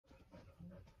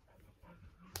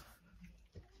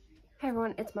Hey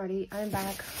everyone, it's Marty. I'm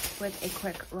back with a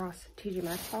quick Ross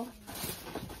TJMAXX haul.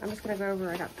 I'm just going to go over,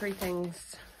 I got 3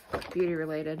 things beauty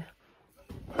related.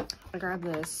 I grabbed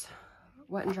this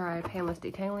wet and dry panless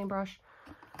detailing brush.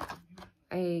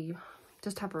 I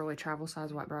just have a really travel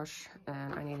size wet brush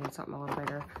and I needed something a little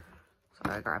bigger.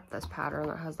 So I grabbed this pattern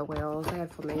that has the whales. They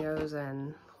had flamingos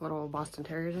and little Boston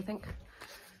Terriers, I think.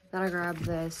 Then I grabbed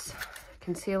this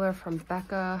concealer from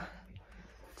Becca.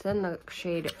 It's in the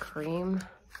shade Cream.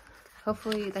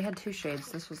 Hopefully, they had 2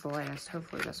 shades. This was the latest.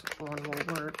 Hopefully this one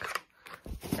will work.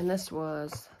 And this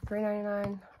was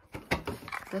 $3.99.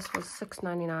 This was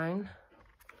 $6.99.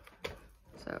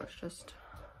 So it's just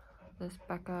this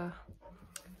Becca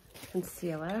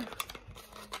concealer.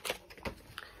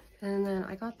 And then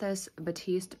I got this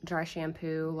Batiste Dry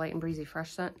Shampoo Light and Breezy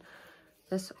Fresh Scent.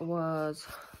 This was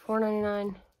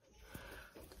 $4.99.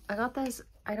 I got this,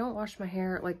 I don't wash my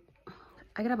hair, like,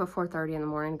 I get up at 4:30 in the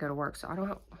morning to go to work, so I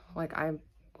don't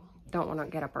want to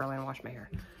get up early and wash my hair.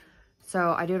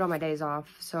 So I do it on my days off.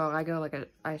 So I go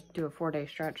I do a 4-day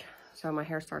stretch, so my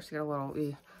hair starts to get a little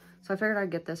So I figured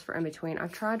I'd get this for in between.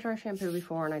 I've tried dry shampoo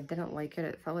before and I didn't like it.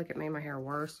 It felt like it made my hair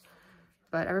worse.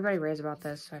 But everybody raves about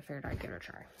this, so I figured I'd give it a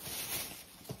try.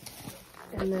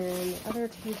 And then the other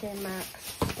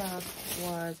TJMAXX stuff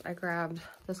was I grabbed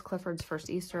this Clifford's First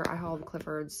Easter. I hauled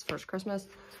Clifford's First Christmas.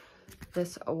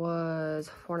 This was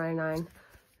 $4.99.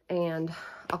 And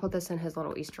I'll put this in his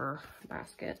little Easter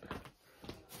basket.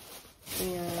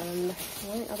 And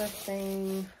one other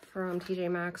thing from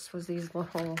TJMAXX was these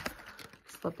little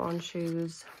slip-on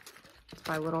shoes. It's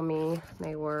by Little Me.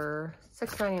 They were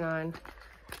 $6.99.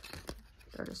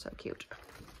 They're just so cute.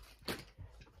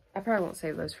 I probably won't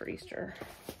save those for Easter.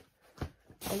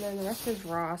 And then the rest is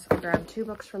Ross. I grabbed 2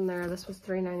 books from there. This was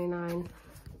 $3.99.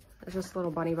 It's just a little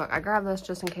bunny book. I grabbed this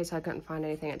just in case I couldn't find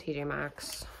anything at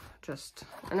TJMAXX.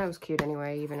 And it was cute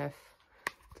anyway, even if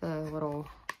the little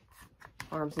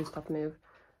arms and stuff move.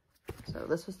 So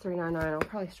this was $3.99. I'll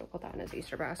probably still put that in his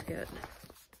Easter basket.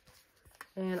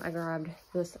 And I grabbed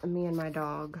this Me and My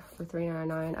Dog for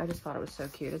 $3.99. I just thought it was so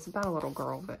cute. It's about a little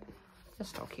girl, but it's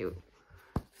still cute.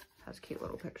 It has cute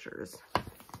little pictures.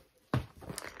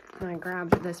 And I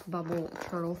grabbed this bubble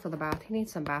turtle for the bath. He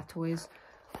needs some bath toys.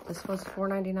 This was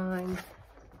 $4.99.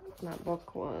 That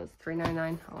book was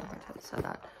 $3.99. Oh, I said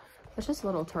that. It's just a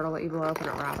little turtle that you blow up and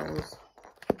it rattles.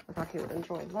 I thought he would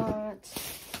enjoy that.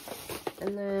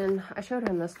 And then I showed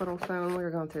him this little phone. We were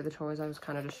going through the toys. I was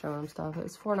kind of just showing him stuff.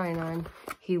 It's $4.99.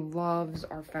 He loves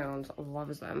our phones.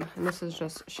 Loves them. And this is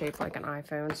just shaped like an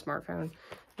iPhone, smartphone.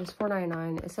 It's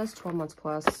 $4.99. It says 12 months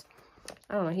plus.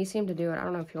 I don't know. He seemed to do it. I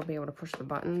don't know if he'll be able to push the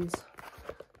buttons.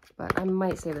 But I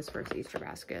might save this for his Easter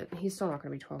basket. He's still not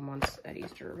going to be 12 months at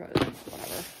Easter, but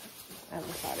whatever. I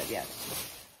haven't decided yet.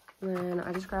 Then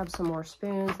I just grabbed some more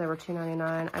spoons. They were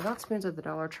 $2.99. I got spoons at the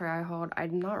Dollar Tree I hauled.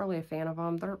 I'm not really a fan of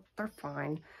them. They're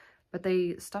fine, but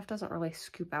stuff doesn't really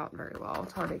scoop out very well.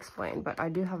 It's hard to explain, but I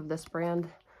do have this brand,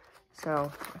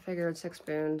 so I figured 6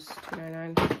 spoons,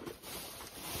 $2.99.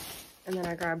 And then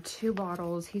I grabbed 2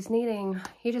 bottles. He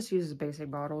just uses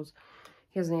basic bottles.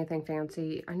 He doesn't need anything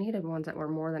fancy. I needed ones that were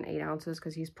more than 8 ounces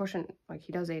because he's pushing, like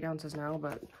he does 8 ounces now,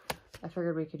 but I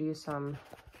figured we could use some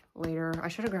later. I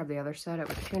should have grabbed the other set. It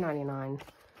was $2.99.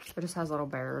 It just has little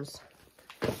bears.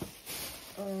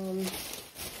 And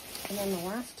then the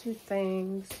last 2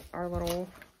 things are little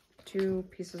 2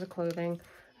 pieces of clothing.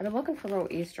 I've been looking for a little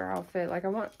Easter outfit. Like I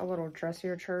want a little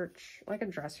dressier like a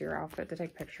dressier outfit to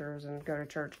take pictures and go to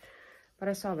church. But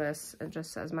I saw this. It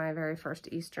just says my very first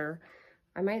Easter.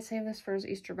 I might save this for his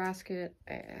Easter basket.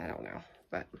 I don't know.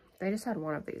 But they just had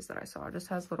one of these that I saw. It just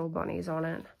has little bunnies on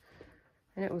it.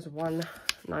 And it was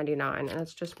 $1.99, and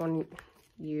it's just one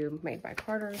U made by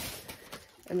Carter's.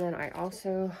 And then I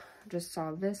also just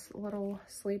saw this little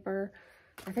sleeper.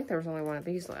 I think there was only one of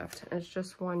these left. And it's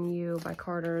just one U by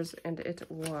Carter's, and it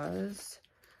was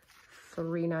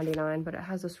 $3.99, but it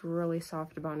has this really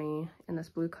soft bunny in this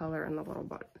blue color and the little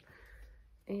butt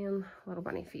and little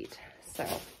bunny feet. So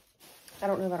I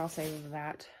don't know that I'll save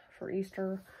that for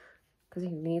Easter because he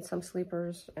needs some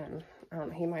sleepers, and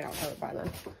he might outgrow it by then.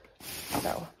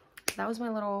 So that was my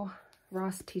little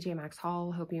Ross TJMAXX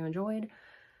haul. Hope you enjoyed.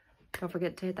 Don't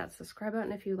forget to hit that subscribe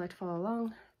button if you'd like to follow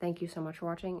along. Thank you so much for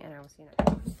watching, and I will see you next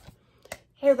time.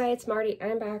 Hey everybody, it's Marty.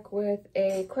 I'm back with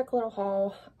a quick little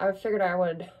haul. I figured I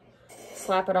would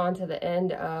slap it on to the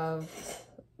end of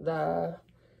I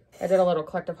did a little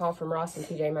collective haul from Ross and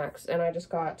TJMAXX, and I just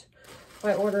got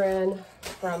my order in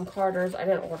from Carter's. I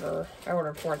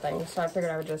ordered 4 things, so I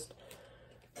figured I would just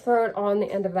throw it on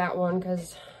the end of that one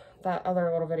because that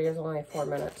other little video is only 4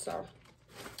 minutes, so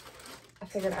I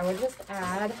figured I would just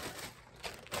add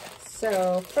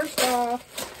So first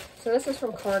off, so this is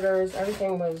from Carter's.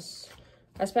 Everything was,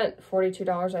 I spent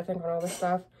 $42, I think, on all this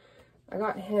stuff. I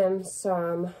got him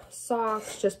some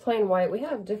socks, just plain white. We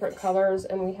have different colors,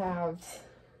 and we have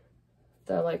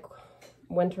the like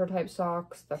winter type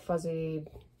socks, the fuzzy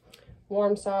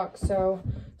warm socks. So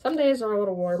some days are a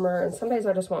little warmer, and some days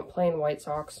I just want plain white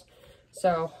socks.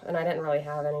 So, and I didn't really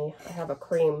have any. I have a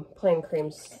plain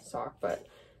cream sock, but,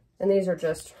 and these are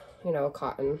just, you know,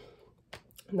 cotton.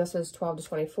 And this is 12 to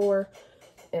 24,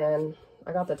 and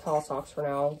I got the tall socks for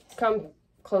now. Come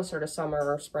closer to summer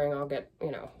or spring, I'll get,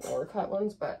 you know, lower cut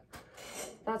ones, but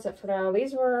that's it for now.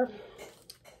 These were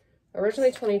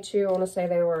originally 22. I want to say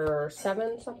they were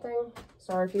 7 something.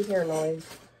 Sorry if you hear noise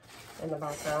in the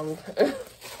background.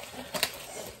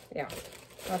 Yeah,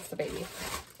 that's the baby.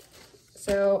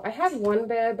 So I have one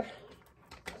bib,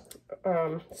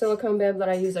 silicone bib that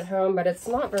I use at home, but it's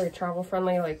not very travel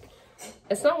friendly. Like,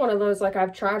 it's not one of those, like,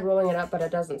 I've tried rolling it up, but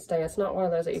it doesn't stay. It's not one of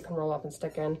those that you can roll up and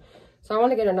stick in. So I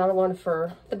want to get another one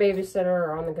for the babysitter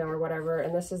or on the go or whatever.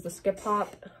 And this is the Skip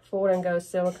Hop Fold and Go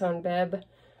silicone bib.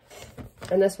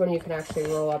 And this one you can actually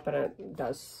roll up and it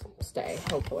does stay,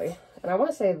 hopefully. And I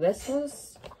want to say this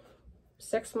was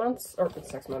 6 months, or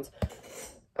 6 months.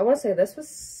 I want to say this was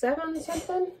 7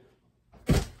 something.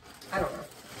 I don't know.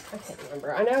 I can't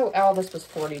remember. I know all this was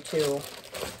 42.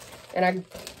 And I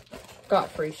got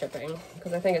free shipping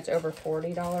because I think it's over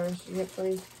 $40. You get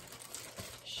free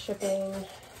shipping.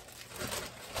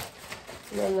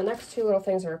 And then the next 2 little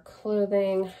things are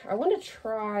clothing. I want to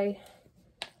try,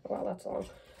 wow, that's long.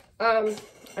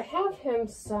 I have him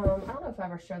some, I don't know if I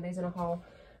ever showed these in a haul.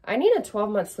 I needed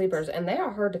 12-month sleepers, and they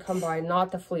are hard to come by,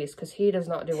 not the fleece, because he does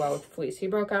not do well with fleece. He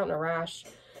broke out in a rash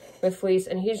with fleece,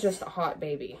 and he's just a hot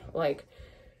baby, like,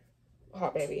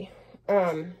 hot baby.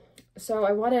 So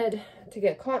I wanted to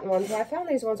get cotton ones. Well, I found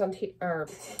these ones on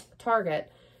Target.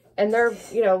 And they're,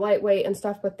 you know, lightweight and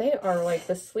stuff, but they are, like,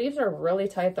 the sleeves are really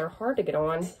tight. They're hard to get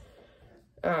on.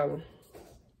 But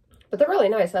they're really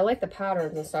nice. I like the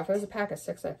patterns and stuff. It was a pack of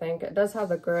 6, I think. It does have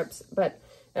the grips, but,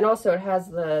 and also it has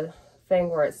the thing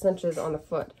where it cinches on the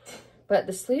foot. But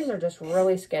the sleeves are just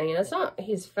really skinny. And it's not,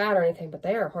 he's fat or anything, but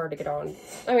they are hard to get on.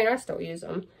 I mean, I still use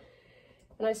them.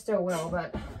 And I still will,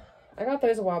 but I got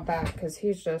those a while back because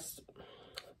he's just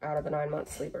out of the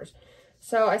 9-month sleepers.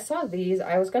 So I saw these.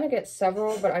 I was going to get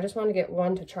several, but I just wanted to get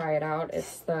one to try it out.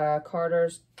 It's the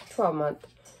Carter's 12-month.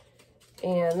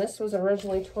 And this was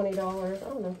originally $20. I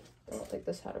don't know. I don't think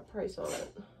this had a price on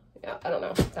it. Yeah, I don't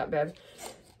know. That big.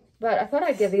 But I thought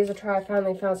I'd give these a try. I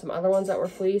finally found some other ones that were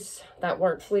fleece, that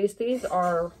weren't fleece. These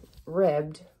are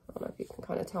ribbed. I don't know if you can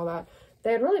kind of tell that.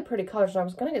 They had really pretty colors, and I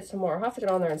was going to get some more. I'll have to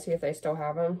get on there and see if they still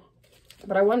have them.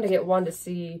 But I wanted to get one to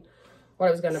see what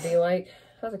it was going to be like. It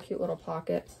has a cute little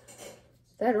pocket.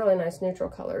 They had really nice neutral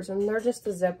colors, and they're just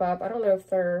the zip up. I don't know if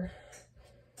they're,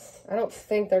 I don't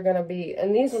think they're going to be,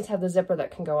 and these ones have the zipper that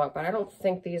can go up, but I don't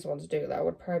think these ones do. That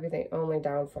would probably be the only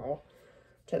downfall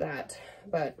to that,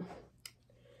 but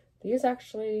these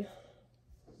actually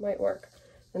might work.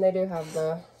 And they do have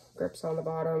the grips on the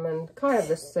bottom and kind of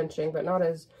the cinching, but not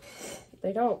as,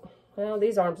 they don't, well,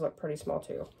 these arms look pretty small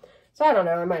too. So I don't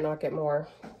know, I might not get more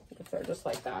if they're just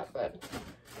like that, but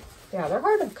yeah, they're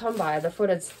hard to come by. The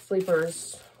footed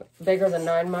sleepers bigger than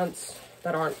 9 months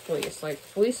that aren't fleece. Like,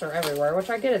 fleece are everywhere, which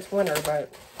I get it's winter,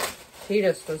 but he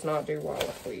just does not do well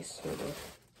with fleece.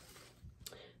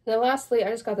 Then lastly, I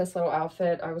just got this little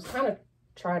outfit. I was kind of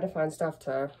trying to find stuff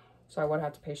to, so I wouldn't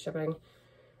have to pay shipping.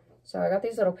 So I got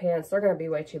these little pants. They're going to be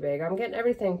way too big. I'm getting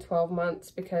everything 12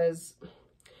 months because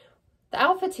the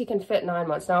outfits he can fit 9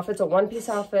 months. Now, if it's a one-piece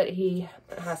outfit, he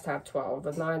has to have 12.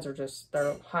 The 9s are just,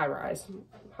 they're high-rise,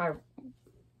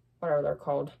 whatever they're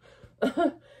called.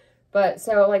 But,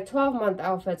 so, like, 12-month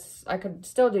outfits, I could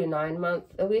still do 9-month,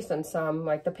 at least in some.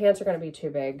 Like, the pants are going to be too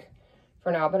big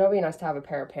for now, but it'll be nice to have a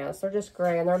pair of pants. They're just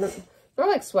gray, and they're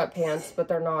like sweatpants, but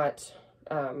they're not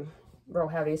real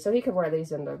heavy. So he could wear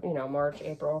these in the, you know, March,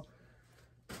 April.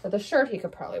 But the shirt he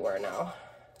could probably wear now.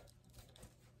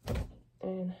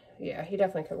 And yeah, he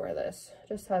definitely could wear this.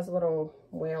 Just has little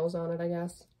whales on it, I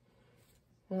guess.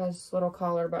 It has little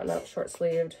collar, button up, short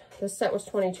sleeved. This set was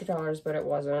 $22, but it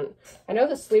wasn't. I know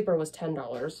the sleeper was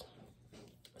 $10,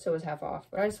 so it was half off.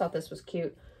 But I just thought this was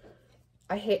cute.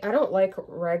 I don't like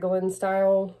Raglan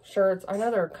style shirts. I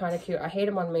know they're kind of cute. I hate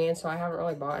them on me, and so I haven't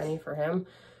really bought any for him,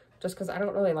 just because I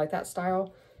don't really like that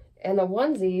style. And the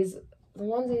onesies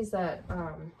that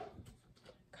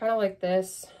kind of like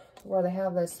this, where they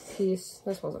have this piece.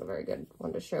 This wasn't a very good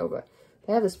one to show, but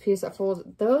they have this piece that folds.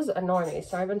 Those annoy me.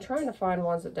 So I've been trying to find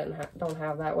ones that don't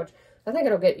have that, which I think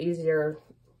it'll get easier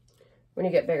when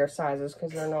you get bigger sizes,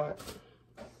 because they're not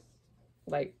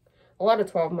like a lot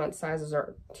of 12-month sizes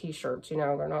are t-shirts, you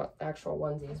know, they're not actual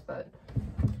onesies. But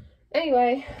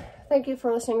anyway, thank you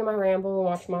for listening to my ramble and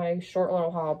watch my short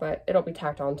little haul, but it'll be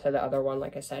tacked on to the other one,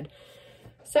 like I said.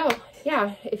 So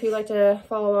yeah, if you'd like to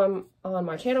follow on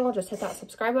my channel, just hit that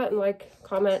subscribe button, like,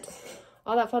 comment,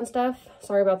 all that fun stuff.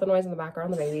 Sorry about the noise in the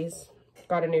background. The baby's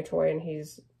got a new toy and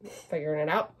he's figuring it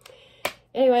out.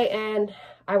 Anyway, and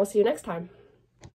I will see you next time.